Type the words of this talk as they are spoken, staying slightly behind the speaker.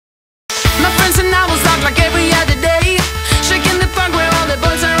My friends and I will talk like every other day, shaking the park where all the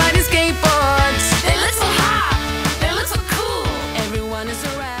boys are riding skateboards. They look so hot, they look so cool, everyone is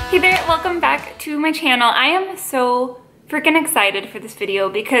around. Hey there, welcome back to my channel. I am so freaking excited for this video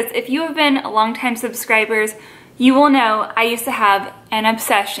because if you have been longtime subscribers, you will know I used to have an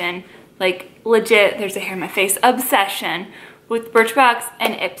obsession, like legit, there's a hair in my face, obsession with Birchbox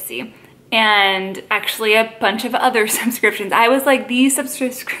and Ipsy. And actually a bunch of other subscriptions. I was like the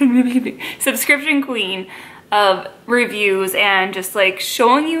subscription queen of reviews and just like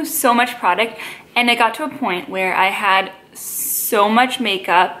showing you so much product. And it got to a point where I had so much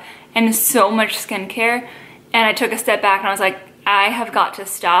makeup and so much skincare, and I took a step back and I was like, I have got to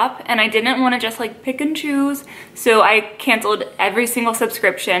stop. And I didn't want to just like pick and choose, so I canceled every single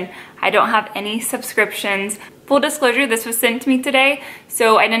subscription. I don't have any subscriptions. Full disclosure, this was sent to me today,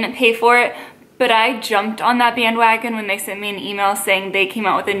 so I didn't pay for it, but I jumped on that bandwagon when they sent me an email saying they came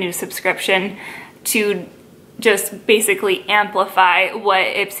out with a new subscription to just basically amplify what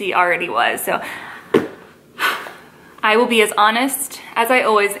Ipsy already was. So I will be as honest as I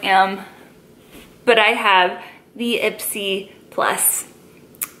always am, but I have the Ipsy Plus,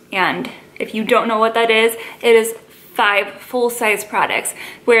 and if you don't know what that is, it is 5 full-size products,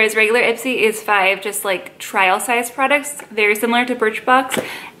 whereas regular Ipsy is 5 just like trial-size products, very similar to Birchbox.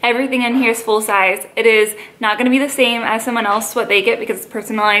 Everything in here is full-size. It is not going to be the same as someone else what they get because it's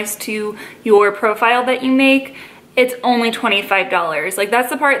personalized to your profile that you make. It's only $25. Like, that's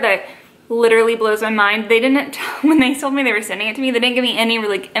the part that literally blows my mind. They didn't, when they told me they were sending it to me, they didn't give me any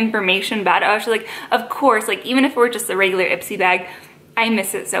like information about it. I was just like, of course, like even if it were just a regular Ipsy bag, I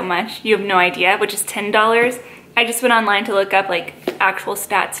miss it so much. You have no idea, which is $10. I just went online to look up like actual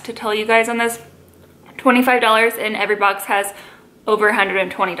stats to tell you guys on this. $25, and every box has over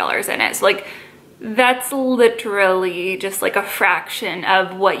 $120 in it. So like that's literally just like a fraction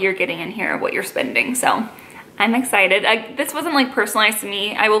of what you're getting in here, what you're spending. So I'm excited. This wasn't like personalized to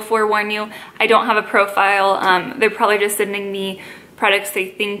me. I will forewarn you, I don't have a profile. They're probably just sending me products they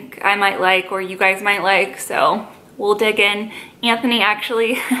think I might like or you guys might like. So we'll dig in. Anthony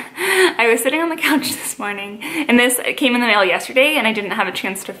actually, I was sitting on the couch this morning and this came in the mail yesterday and I didn't have a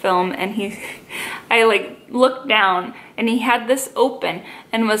chance to film, and I like looked down and he had this open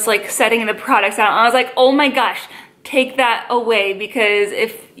and was like setting the products out. And I was like, oh my gosh, take that away, because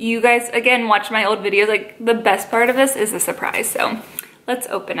if you guys, again, watch my old videos, like the best part of this is the surprise. So let's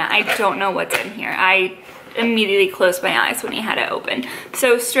open it. I don't know what's in here. I immediately closed my eyes when he had it open.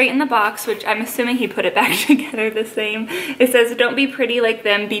 So straight in the box, which I'm assuming he put it back together the same, it says, don't be pretty like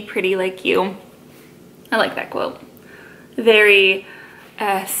them, be pretty like you. I like that quote. Very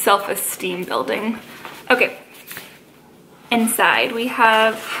self-esteem building. Okay, inside we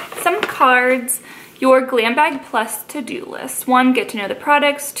have some cards, your glambag plus to-do list. 1, get to know the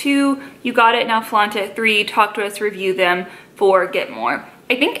products. 2, you got it, now flaunt it. 3, talk to us, review them. 4, get more.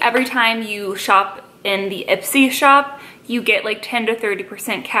 I think every time you shop in the Ipsy shop, you get like 10 to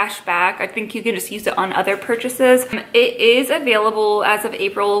 30% cash back. I think you can just use it on other purchases. It is available as of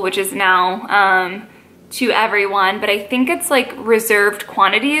April, which is now, to everyone, but I think it's like reserved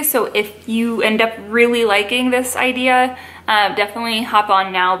quantities. So if you end up really liking this idea, definitely hop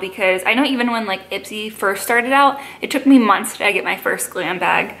on now, because I know even when like Ipsy first started out, it took me months to get my first glam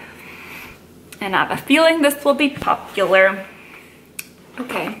bag, and I have a feeling this will be popular.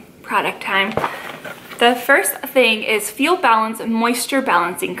 Okay, product time. The first thing is Feel Balance Moisture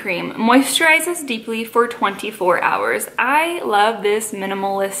Balancing Cream. Moisturizes deeply for 24 hours. I love this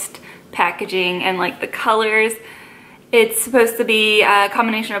minimalist packaging and like the colors. It's supposed to be a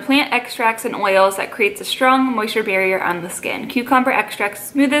combination of plant extracts and oils that creates a strong moisture barrier on the skin. Cucumber extract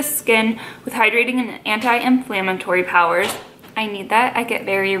soothes skin with hydrating and anti-inflammatory powers. I need that. I get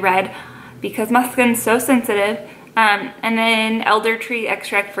very red because my skin's so sensitive. And then elder tree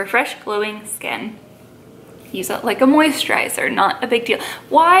extract for fresh, glowing skin. Use it like a moisturizer, not a big deal.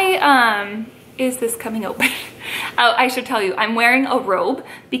 Why is this coming open? Oh, I should tell you, I'm wearing a robe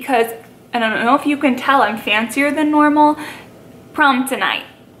because, and I don't know if you can tell, I'm fancier than normal. Prom tonight.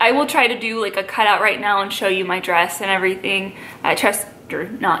 I will try to do like a cutout right now and show you my dress and everything.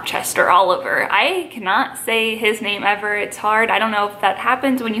 Chester Oliver. I cannot say his name ever. It's hard. I don't know if that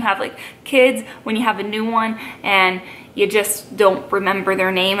happens when you have like kids, when you have a new one and you just don't remember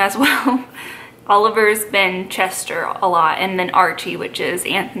their name as well. Oliver's been Chester a lot, and then Archie, which is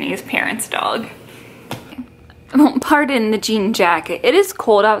Anthony's parents' dog. Well, pardon the jean jacket. It is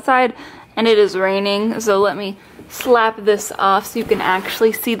cold outside and it is raining, so let me slap this off so you can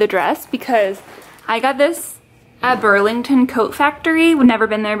actually see the dress, because I got this at Burlington Coat Factory. We've never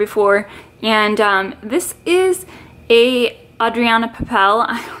been there before, and this is a Adriana Papel.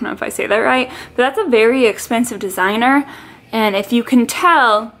 I don't know if I say that right, but that's a very expensive designer. And if you can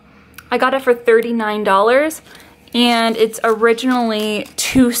tell, I got it for $39 and it's originally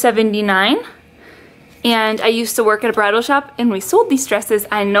 $279. And I used to work at a bridal shop and we sold these dresses.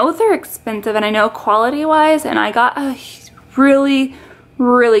 I know they're expensive and I know quality wise, and I got a really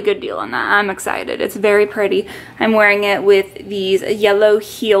good deal on that. I'm excited. It's very pretty. I'm wearing it with these yellow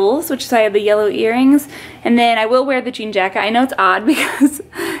heels, which is why I have the yellow earrings. And then I will wear the jean jacket. I know it's odd because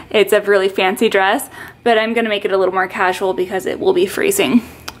it's a really fancy dress, but I'm gonna make it a little more casual because it will be freezing.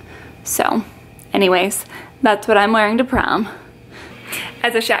 So anyways, that's what I'm wearing to prom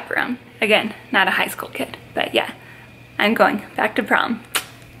as a chaperone. Again, not a high school kid, but yeah, I'm going back to prom.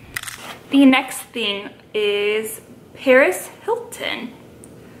 The next thing is Paris Hilton.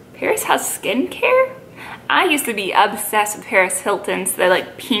 Paris has skincare? I used to be obsessed with Paris Hilton's, the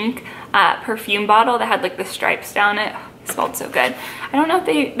like pink perfume bottle that had like the stripes down it. It smelled so good. I don't know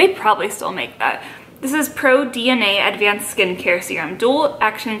if they probably still make that. This is Pro DNA Advanced Skincare Serum Dual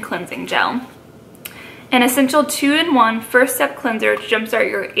Action Cleansing Gel. An essential 2-in-1 first step cleanser to jumpstart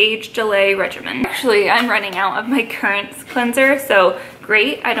your age delay regimen. Actually, I'm running out of my current cleanser, so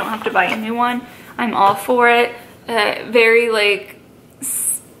great. I don't have to buy a new one. I'm all for it. Very like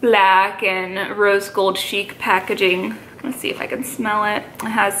black and rose gold chic packaging. Let's see if I can smell it. It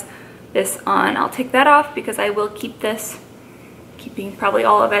has this on. I'll take that off because I will keep this, keeping probably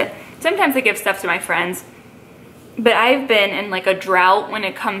all of it. Sometimes I give stuff to my friends, but I've been in like a drought when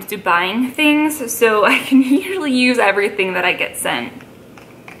it comes to buying things, so I can usually use everything that I get sent.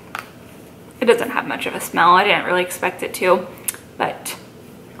 It doesn't have much of a smell. I didn't really expect it to, but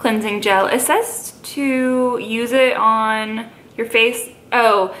cleansing gel. It says to use it on your face.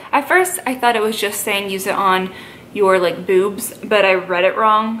 Oh, at first I thought it was just saying use it on your like boobs, but I read it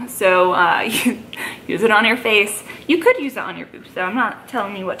wrong. So use it on your face. You could use it on your boobs, so I'm not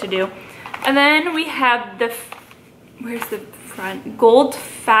telling you what to do. And then we have the, where's the front? Gold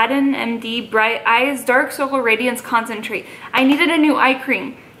Faden MD Bright Eyes Dark Circle Radiance Concentrate. I needed a new eye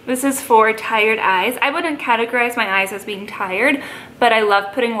cream. This is for tired eyes. I wouldn't categorize my eyes as being tired, but I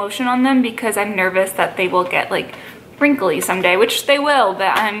love putting lotion on them because I'm nervous that they will get like wrinkly someday, which they will,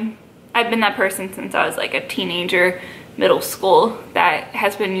 but I've been that person since I was like a teenager, middle school, that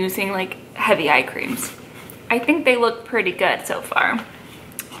has been using like heavy eye creams. I think they look pretty good so far.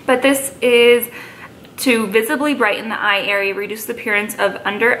 But this is to visibly brighten the eye area, reduce the appearance of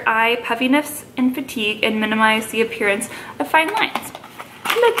under eye puffiness and fatigue, and minimize the appearance of fine lines.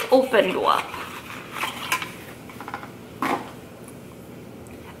 Let's open you up.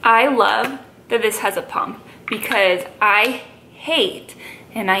 I love that this has a pump because I hate,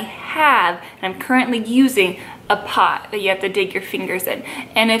 and I have, and I'm currently using a pot that you have to dig your fingers in.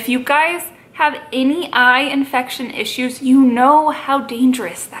 And if you guys have any eye infection issues, you know how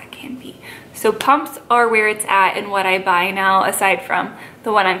dangerous that can be. So pumps are where it's at and what I buy now, aside from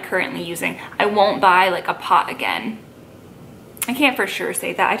the one I'm currently using. I won't buy like a pot again. I can't for sure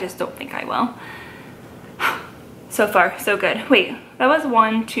say that, I just don't think I will. So far, so good. Wait, that was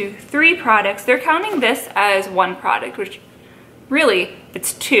 1, 2, 3 products. They're counting this as one product, which really,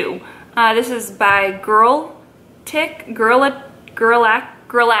 it's 2. This is by Girlactic.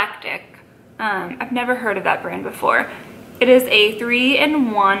 I've never heard of that brand before. It is a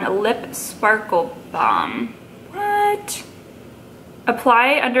 3-in-1 lip sparkle balm. What?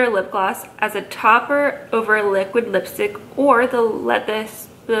 Apply under a lip gloss as a topper over a liquid lipstick, or let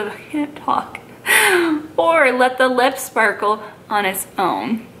the lip sparkle on its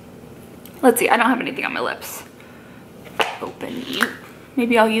own. Let's see, I don't have anything on my lips. Open you.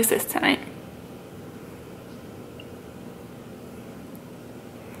 Maybe I'll use this tonight.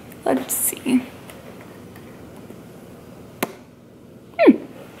 Let's see.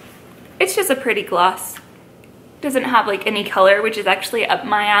 It's just a pretty gloss. Doesn't have like any color, which is actually up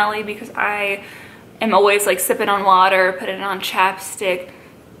my alley because I am always like sipping on water, putting it on chapstick,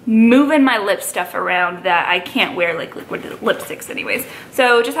 moving my lip stuff around that I can't wear like liquid lipsticks anyways.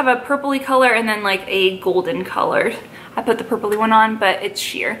 So just have a purpley color and then like a golden color. I put the purpley one on, but it's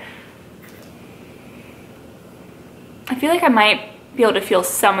sheer. I feel like I might be able to feel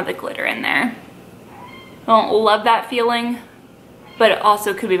some of the glitter in there. I don't love that feeling, but it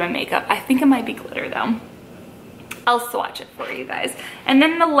also could be my makeup. I think it might be glitter though. I'll swatch it for you guys. And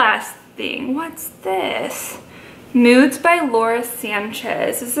then the last thing, what's this? Moods by Laura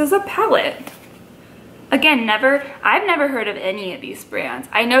Sanchez. This is a palette. Again, I've never heard of any of these brands.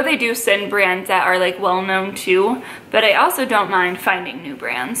 I know they do send brands that are like well known too, but I also don't mind finding new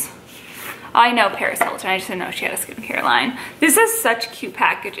brands. I know Paris Hilton, I just didn't know she had a skincare line. This is such cute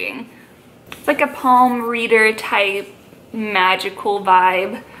packaging. It's like a palm reader type magical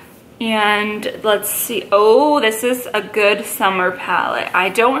vibe. And let's see, oh, this is a good summer palette. I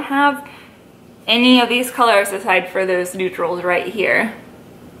don't have any of these colors aside for those neutrals right here.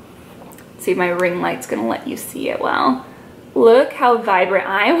 Let's see if my ring light's gonna let you see it well. Look how vibrant.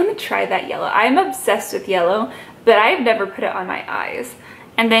 I want to try that yellow. I'm obsessed with yellow, but I've never put it on my eyes.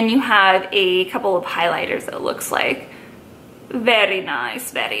 And then you have a couple of highlighters, it looks like. Very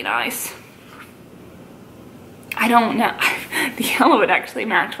nice, very nice. I don't know. The yellow would actually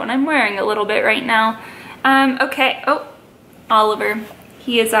match what I'm wearing a little bit right now. Okay, oh, Oliver.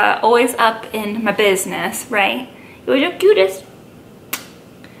 He is always up in my business, right? You're the cutest.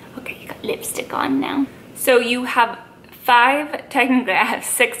 Okay, you got lipstick on now. So you have technically I have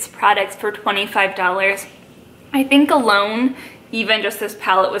 6 products for $25. I think alone, even just this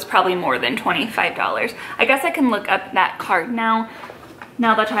palette was probably more than $25. I guess I can look up that card now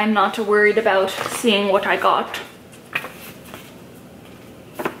that I'm not worried about seeing what I got.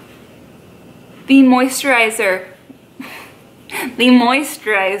 The moisturizer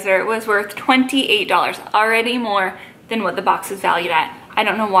was worth $28, already more than what the box is valued at. I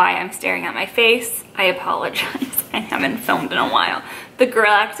don't know why I'm staring at my face. I apologize. I haven't filmed in a while. The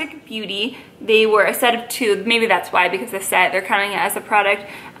Galactic Beauty, they were a set of 2. Maybe that's why, because the set, they're counting it as a product.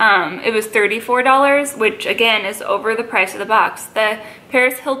 It was $34, which again is over the price of the box. The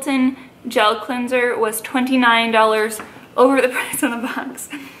Paris Hilton Gel Cleanser was $29, over the price of the box.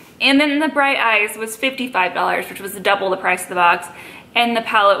 And then the Bright Eyes was $55, which was double the price of the box. And the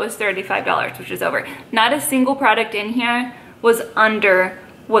palette was $35, which is over. Not a single product in here was under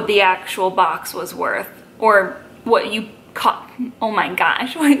what the actual box was worth, or what you oh my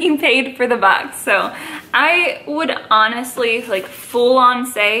gosh, what you paid for the box. So I would honestly, like, full on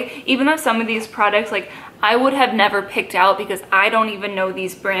say, even though some of these products, like, I would have never picked out because I don't even know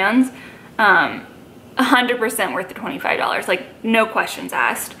these brands, 100% worth the $25, like, no questions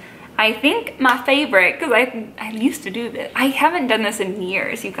asked. I think my favorite, because I used to do this, I haven't done this in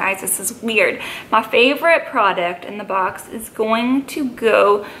years, you guys, this is weird. My favorite product in the box is going to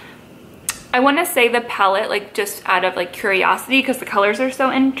go, I want to say the palette, like, just out of, like, curiosity, because the colors are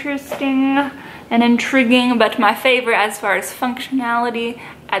so interesting and intriguing, but my favorite as far as functionality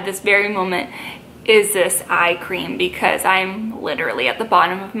at this very moment is this eye cream, because I'm literally at the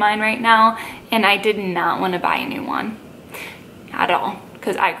bottom of mine right now, and I did not want to buy a new one at all,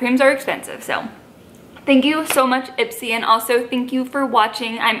 because eye creams are expensive. So thank you so much, Ipsy, and also thank you for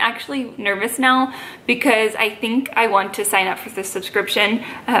watching. I'm actually nervous now because I think I want to sign up for this subscription,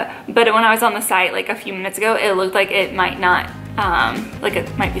 but when I was on the site like a few minutes ago, it looked like it might not, like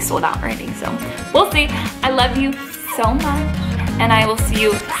it might be sold out already, so we'll see. I love you so much, and I will see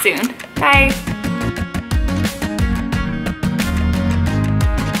you soon. Bye.